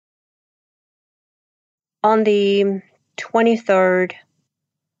On the 23rd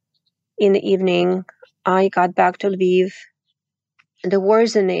in the evening, I got back to Lviv. The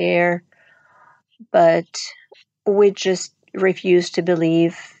war's in the air, but we just refused to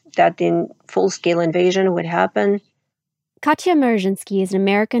believe that the full-scale invasion would happen. Katya Marazinsky is an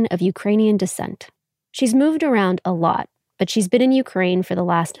American of Ukrainian descent. She's moved around a lot, but she's been in Ukraine for the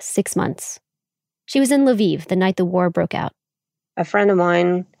last 6 months. She was in Lviv the night the war broke out. A friend of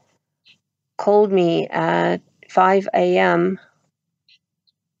mine called me at 5 a.m.,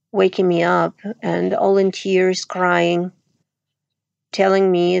 waking me up, and all in tears, crying,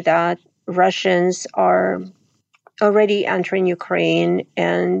 telling me that Russians are already entering Ukraine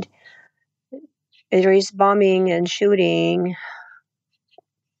and there is bombing and shooting.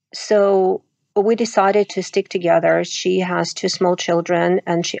 So we decided to stick together. She has 2 small children,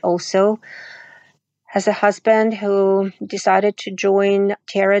 and she also has a husband who decided to join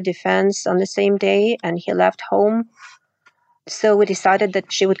Terra Defense on the same day, and he left home. So we decided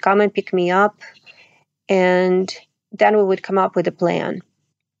that she would come and pick me up, and then we would come up with a plan.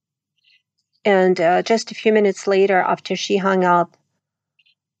 And just a few minutes later, after she hung up,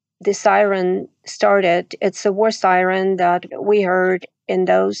 the siren started. It's a war siren that we heard in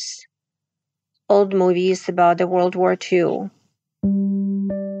those old movies about the World War II.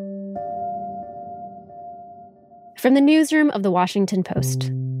 From the newsroom of The Washington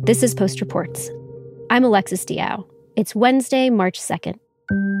Post, this is Post Reports. I'm Alexis Diao. It's Wednesday, March 2nd.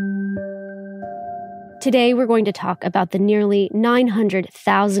 Today, we're going to talk about the nearly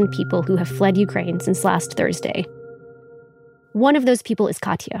 900,000 people who have fled Ukraine since last Thursday. One of those people is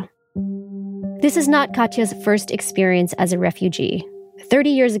Katya. This is not Katya's first experience as a refugee. 30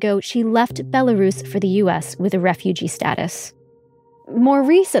 years ago, she left Belarus for the U.S. with a refugee status. More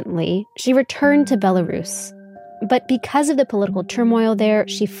recently, she returned to Belarus. But because of the political turmoil there,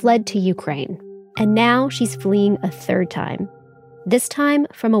 she fled to Ukraine. And now she's fleeing a third time. This time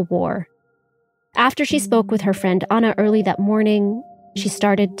from a war. After she spoke with her friend Anna early that morning, she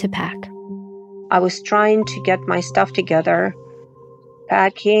started to pack. I was trying to get my stuff together.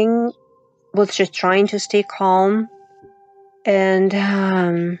 Packing, was just trying to stay calm and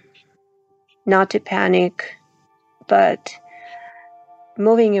not to panic. But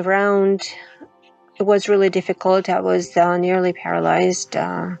moving around, it was really difficult. I was nearly paralyzed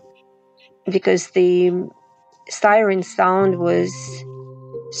because the siren sound was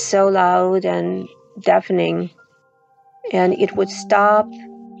so loud and deafening. And it would stop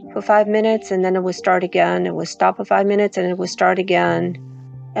for 5 minutes and then it would start again. It would stop for 5 minutes and it would start again.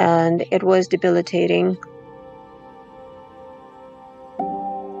 And it was debilitating.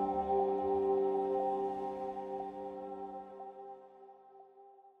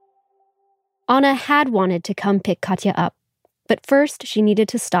 Anna had wanted to come pick Katya up, but first she needed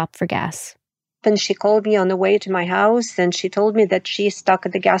to stop for gas. Then she called me on the way to my house and she told me that she's stuck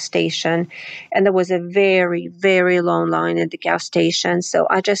at the gas station and there was a very, very long line at the gas station. So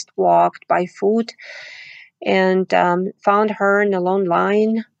I just walked by foot and found her in a long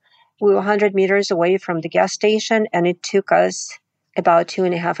line. We were 100 meters away from the gas station and it took us about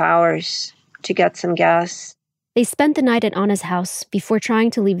 2.5 hours to get some gas. They spent the night at Anna's house before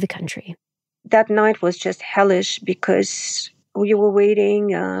trying to leave the country. That night was just hellish because we were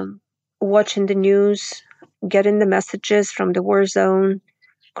waiting, watching the news, getting the messages from the war zone,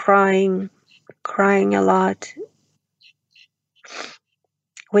 crying a lot.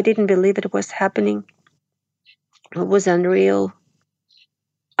 We didn't believe it was happening. It was unreal.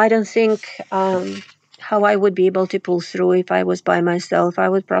 I don't think how I would be able to pull through if I was by myself. I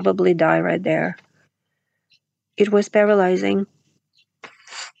would probably die right there. It was paralyzing.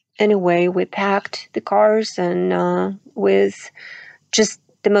 Anyway, we packed the cars and with just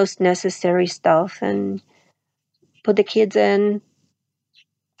the most necessary stuff and put the kids in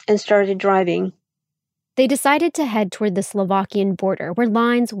and started driving. They decided to head toward the Slovakian border where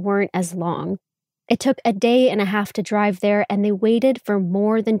lines weren't as long. It took a day and a half to drive there and they waited for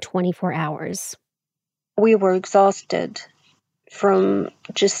more than 24 hours. We were exhausted from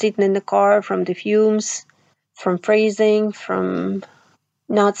just sitting in the car, from the fumes, from freezing, from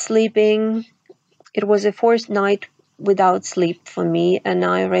not sleeping. It was a fourth night without sleep for me, and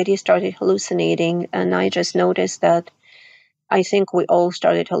I already started hallucinating, and I just noticed that I think we all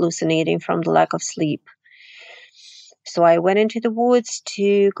started hallucinating from the lack of sleep. So I went into the woods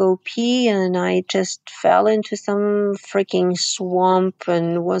to go pee, and I just fell into some freaking swamp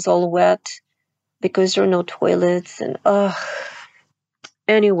and was all wet because there were no toilets, and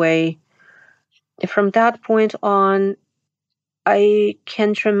anyway, from that point on, I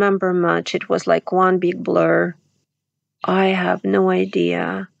can't remember much. It was like one big blur. I have no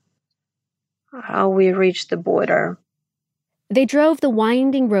idea how we reached the border. They drove the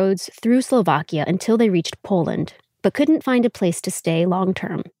winding roads through Slovakia until they reached Poland, but couldn't find a place to stay long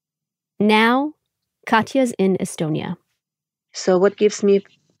term. Now, Katya's in Estonia. So what gives me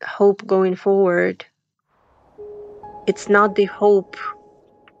hope going forward? It's not the hope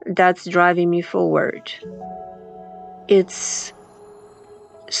that's driving me forward. It's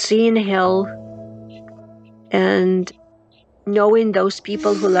seeing hell and knowing those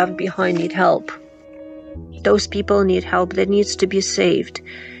people who left behind need help. Those people need help that needs to be saved.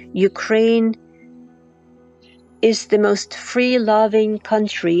 Ukraine is the most free-loving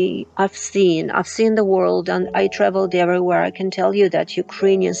country I've seen. I've seen the world and I traveled everywhere. I can tell you that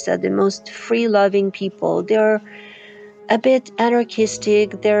Ukrainians are the most free-loving people. They're a bit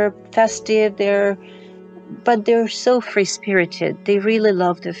anarchistic, they're festive, but they're so free-spirited. They really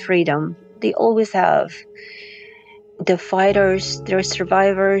love the freedom. They always have. The fighters, they're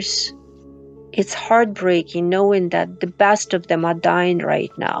survivors. It's heartbreaking knowing that the best of them are dying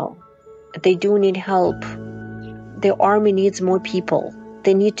right now. They do need help. The army needs more people.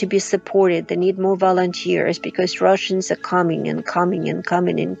 They need to be supported. They need more volunteers because Russians are coming and coming and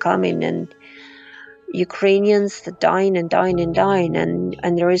coming and coming, and Ukrainians are dying and dying and dying, and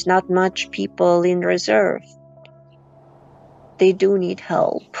there is not much people in reserve. They do need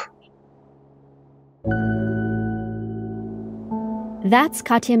help. That's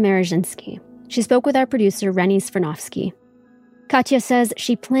Katya Merezhinsky. She spoke with our producer, Renny Svirnovsky. Katya says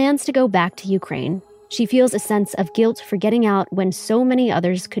she plans to go back to Ukraine. She feels a sense of guilt for getting out when so many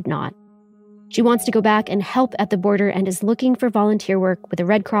others could not. She wants to go back and help at the border and is looking for volunteer work with the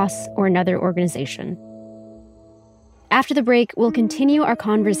Red Cross or another organization. After the break, we'll continue our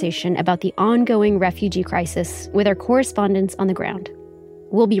conversation about the ongoing refugee crisis with our correspondents on the ground.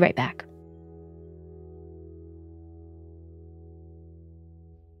 We'll be right back.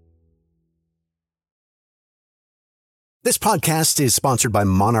 This podcast is sponsored by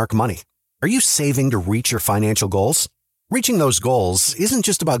Monarch Money. Are you saving to reach your financial goals? Reaching those goals isn't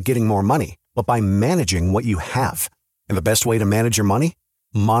just about getting more money, but by managing what you have. And the best way to manage your money?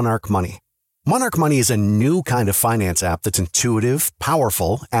 Monarch Money. Monarch Money is a new kind of finance app that's intuitive,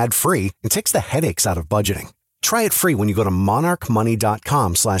 powerful, ad-free, and takes the headaches out of budgeting. Try it free when you go to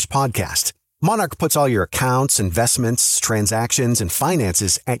monarchmoney.com/podcast. Monarch puts all your accounts, investments, transactions, and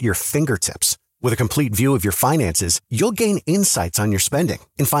finances at your fingertips. With a complete view of your finances, you'll gain insights on your spending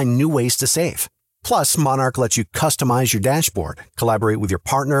and find new ways to save. Plus, Monarch lets you customize your dashboard, collaborate with your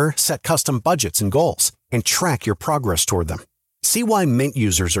partner, set custom budgets and goals, and track your progress toward them. See why Mint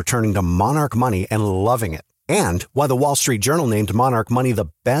users are turning to Monarch Money and loving it, and why the Wall Street Journal named Monarch Money the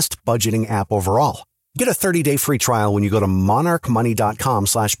best budgeting app overall. Get a 30-day free trial when you go to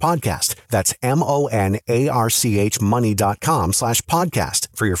monarchmoney.com/podcast. That's MONARCH money.com/podcast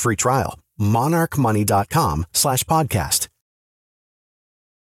for your free trial. monarchmoney.com/podcast.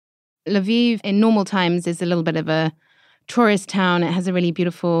 Lviv in normal times is a little bit of a tourist town. It has a really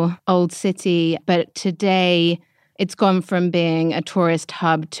beautiful old city, but today it's gone from being a tourist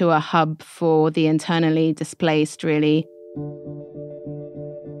hub to a hub for the internally displaced, really.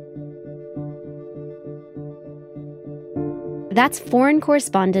 That's foreign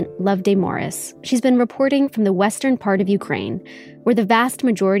correspondent Loveday Morris. She's been reporting from the western part of Ukraine, where the vast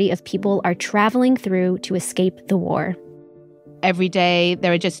majority of people are traveling through to escape the war. Every day,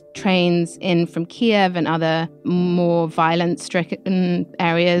 there are just trains in from Kiev and other more violence-stricken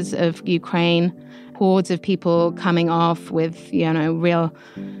areas of Ukraine. Hordes of people coming off with, real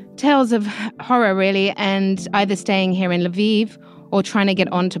tales of horror, really, and either staying here in Lviv or trying to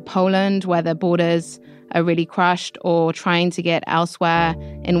get onto Poland, where the borders are really crushed, or trying to get elsewhere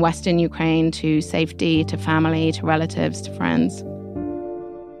in Western Ukraine to safety, to family, to relatives, to friends.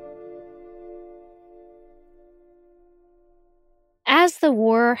 As the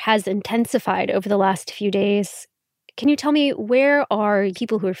war has intensified over the last few days, can you tell me, where are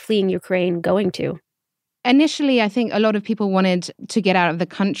people who are fleeing Ukraine going to? Initially, I think a lot of people wanted to get out of the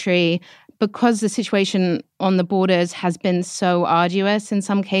country because the situation on the borders has been so arduous. In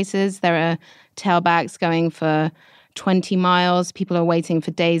some cases, there are tailbacks going for 20 miles. People are waiting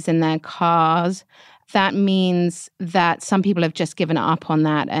for days in their cars. That means that some people have just given up on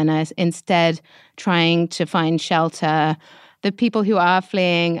that and are instead trying to find shelter. The people who are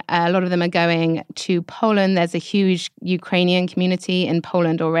fleeing, a lot of them are going to Poland. There's a huge Ukrainian community in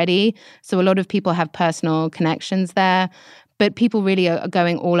Poland already, so a lot of people have personal connections there. But people really are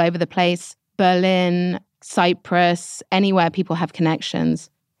going all over the place. Berlin, Cyprus, anywhere people have connections.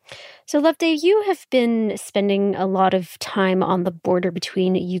 So, Loveday, you have been spending a lot of time on the border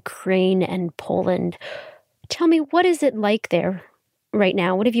between Ukraine and Poland. Tell me, what is it like there right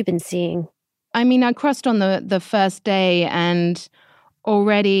now? What have you been seeing? I mean, I crossed on the first day, and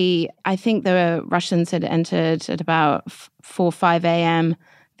already I think the Russians had entered at about 4 or 5 a.m.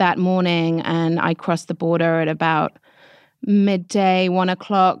 that morning, and I crossed the border at about midday, 1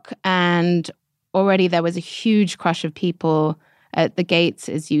 o'clock, and already there was a huge crush of people at the gates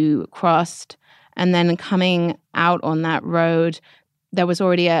as you crossed. And then coming out on that road, there was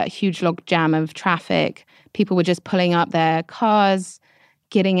already a huge log jam of traffic. People were just pulling up their cars,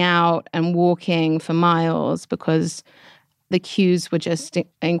 getting out and walking for miles because the queues were just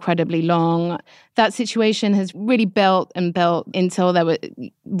incredibly long. That situation has really built and built until there were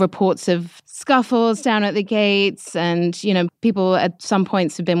reports of scuffles down at the gates. And, people at some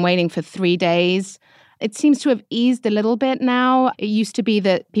points have been waiting for 3 days. It seems to have eased a little bit now. It used to be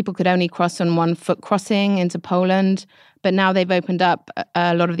that people could only cross on one foot crossing into Poland, but now they've opened up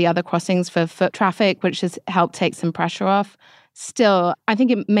a lot of the other crossings for foot traffic, which has helped take some pressure off. Still, I think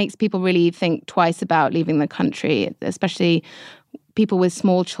it makes people really think twice about leaving the country, especially people with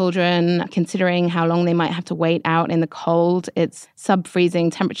small children, considering how long they might have to wait out in the cold. It's sub-freezing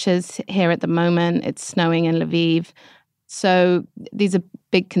temperatures here at the moment. It's snowing in Lviv. So these are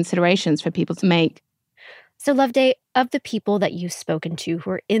big considerations for people to make. So, Loveday, of the people that you've spoken to who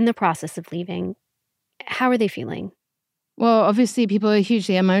are in the process of leaving, how are they feeling? Well, obviously, people are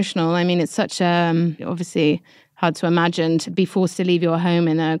hugely emotional. I mean, it's such obviously hard to imagine to be forced to leave your home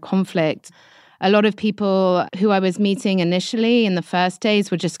in a conflict. A lot of people who I was meeting initially in the first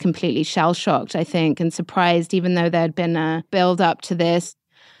days were just completely shell-shocked, I think, and surprised, even though there had been a build-up to this.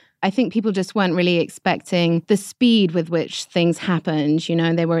 I think people just weren't really expecting the speed with which things happened.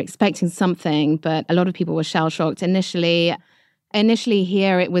 They were expecting something, but a lot of people were shell-shocked initially. Initially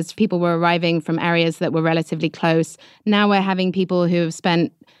here, it was people were arriving from areas that were relatively close. Now we're having people who have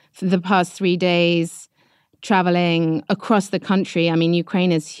spent the past 3 days traveling across the country. I mean,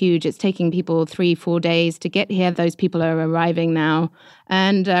 Ukraine is huge. It's taking people 3-4 days to get here. Those people are arriving now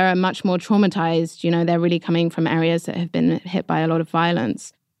and are much more traumatized. They're really coming from areas that have been hit by a lot of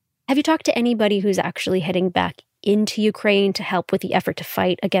violence. Have you talked to anybody who's actually heading back into Ukraine to help with the effort to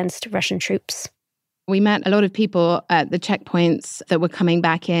fight against Russian troops? We met a lot of people at the checkpoints that were coming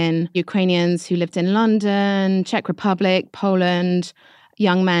back in, Ukrainians who lived in London, Czech Republic, Poland,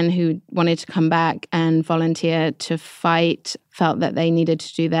 young men who wanted to come back and volunteer to fight, felt that they needed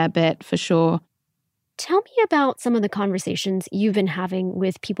to do their bit for sure. Tell me about some of the conversations you've been having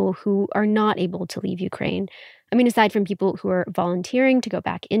with people who are not able to leave Ukraine. I mean, aside from people who are volunteering to go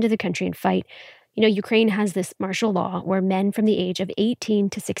back into the country and fight, Ukraine has this martial law where men from the age of 18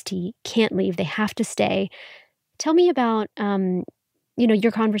 to 60 can't leave. They have to stay. Tell me about,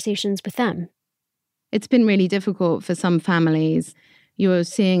 your conversations with them. It's been really difficult for some families. You're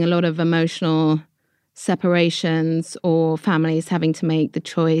seeing a lot of emotional separations or families having to make the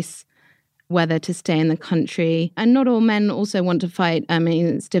choice whether to stay in the country. And not all men also want to fight. I mean,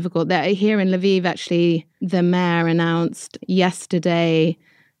 it's difficult. Here in Lviv, actually, the mayor announced yesterday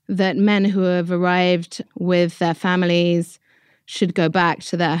that men who have arrived with their families should go back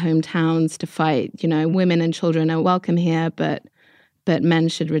to their hometowns to fight. Women and children are welcome here, but men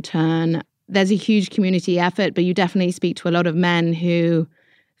should return. There's a huge community effort, but you definitely speak to a lot of men who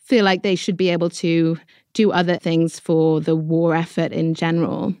feel like they should be able to do other things for the war effort in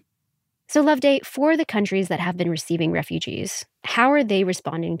general. So, Loveday, for the countries that have been receiving refugees, how are they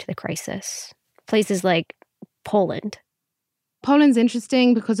responding to the crisis? Places like Poland. Poland's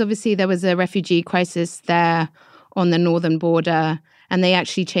interesting because obviously there was a refugee crisis there on the northern border, and they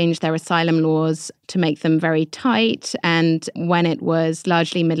actually changed their asylum laws to make them very tight. And when it was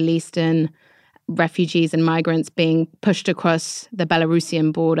largely Middle Eastern refugees and migrants being pushed across the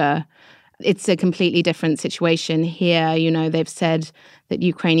Belarusian border, it's a completely different situation here. They've said that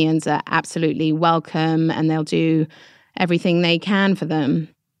Ukrainians are absolutely welcome and they'll do everything they can for them.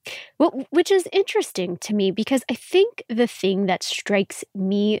 Well, which is interesting to me because I think the thing that strikes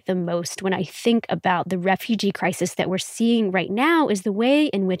me the most when I think about the refugee crisis that we're seeing right now is the way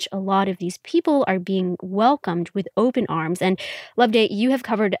in which a lot of these people are being welcomed with open arms. And Loveday, you have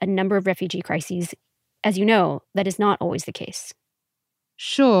covered a number of refugee crises. As you know, that is not always the case.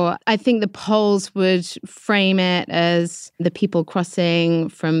 Sure. I think the polls would frame it as the people crossing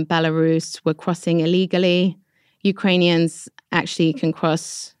from Belarus were crossing illegally. Ukrainians actually can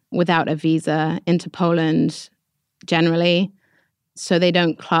cross without a visa into Poland generally. So they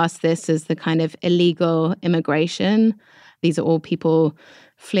don't class this as the kind of illegal immigration. These are all people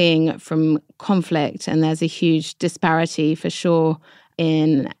fleeing from conflict, and there's a huge disparity for sure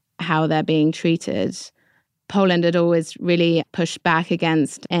in how they're being treated. Poland had always really pushed back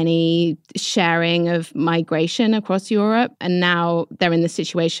against any sharing of migration across Europe. And now they're in the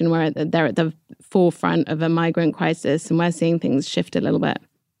situation where they're at the forefront of a migrant crisis, and we're seeing things shift a little bit.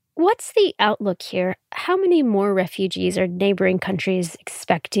 What's the outlook here? How many more refugees are neighboring countries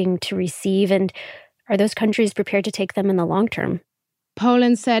expecting to receive, and are those countries prepared to take them in the long term?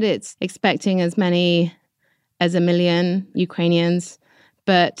 Poland said it's expecting as many as 1 million Ukrainians,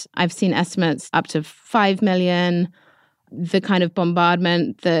 but I've seen estimates up to 5 million. The kind of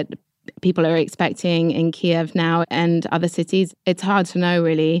bombardment that people are expecting in Kiev now and other cities, it's hard to know,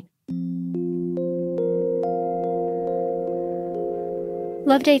 really.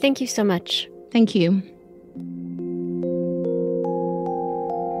 Loveday, thank you so much. Thank you.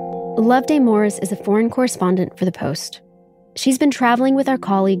 Loveday Morris is a foreign correspondent for The Post. She's been traveling with our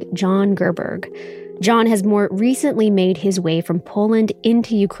colleague John Gerberg. John has more recently made his way from Poland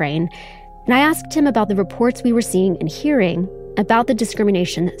into Ukraine, and I asked him about the reports we were seeing and hearing about the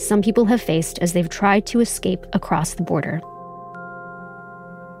discrimination some people have faced as they've tried to escape across the border.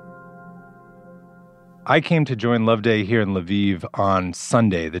 I came to join Loveday here in Lviv on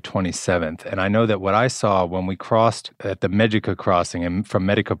Sunday, the 27th, and I know that what I saw when we crossed at the Medyka crossing and from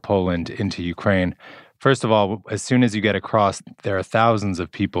Medyka, Poland into Ukraine, first of all, as soon as you get across, there are thousands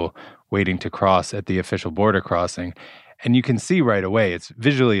of people waiting to cross at the official border crossing. And you can see right away, it's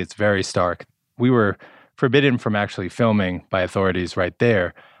very stark. We were forbidden from actually filming by authorities right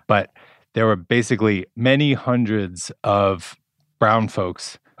there, but there were basically many hundreds of brown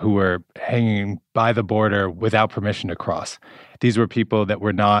folks who were hanging by the border without permission to cross. These were people that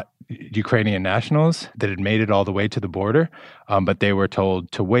were not Ukrainian nationals that had made it all the way to the border, but they were told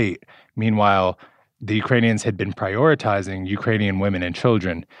to wait. Meanwhile, the Ukrainians had been prioritizing Ukrainian women and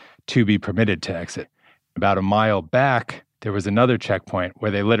children to be permitted to exit. About a mile back, there was another checkpoint where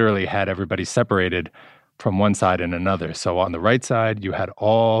they literally had everybody separated from one side and another. So on the right side, you had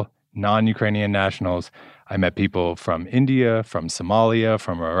all non-Ukrainian nationals. I met people from India, from Somalia,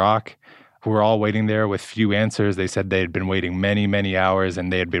 from Iraq, who were all waiting there with few answers. They said they had been waiting many, many hours,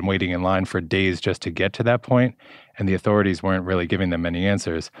 and they had been waiting in line for days just to get to that point, and the authorities weren't really giving them any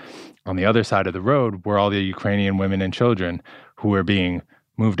answers. On the other side of the road were all the Ukrainian women and children who were being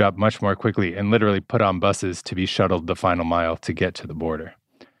moved up much more quickly and literally put on buses to be shuttled the final mile to get to the border.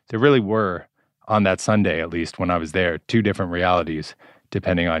 There really were, on that Sunday at least, when I was there, two different realities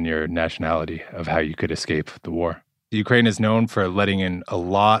depending on your nationality of how you could escape the war. Ukraine is known for letting in a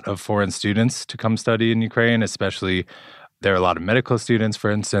lot of foreign students to come study in Ukraine, especially there are a lot of medical students,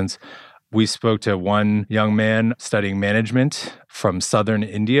 for instance. We spoke to one young man studying management from southern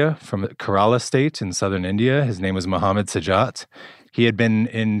India, from Kerala state in southern India. His name was Mohammed Sajat. He had been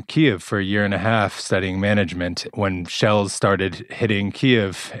in Kiev for 1.5 years studying management when shells started hitting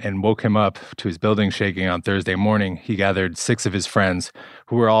Kiev and woke him up to his building shaking on Thursday morning. He gathered 6 of his friends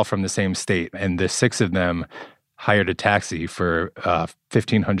who were all from the same state, and the 6 of them hired a taxi for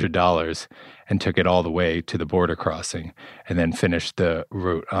 $1,500 and took it all the way to the border crossing and then finished the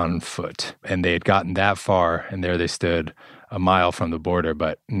route on foot. And they had gotten that far, and there they stood a mile from the border,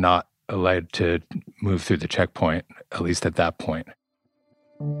 but not allowed to move through the checkpoint, at least at that point.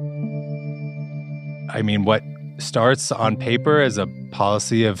 I mean, what starts on paper as a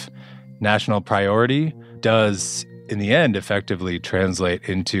policy of national priority does, in the end, effectively translate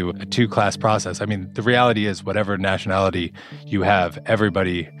into a two-class process. I mean, the reality is whatever nationality you have,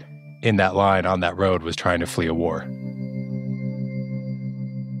 everybody in that line on that road was trying to flee a war.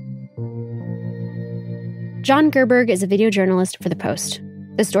 John Gerberg is a video journalist for The Post.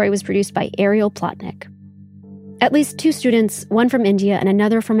 The story was produced by Ariel Plotnick. At least 2 students, one from India and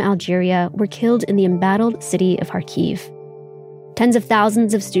another from Algeria, were killed in the embattled city of Kharkiv. Tens of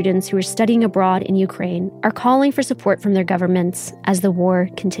thousands of students who are studying abroad in Ukraine are calling for support from their governments as the war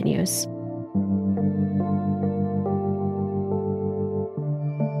continues.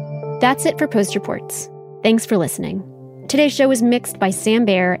 That's it for Post Reports. Thanks for listening. Today's show was mixed by Sam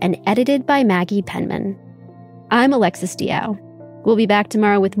Baer and edited by Maggie Penman. I'm Alexis Diao. We'll be back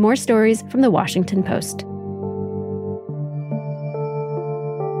tomorrow with more stories from The Washington Post.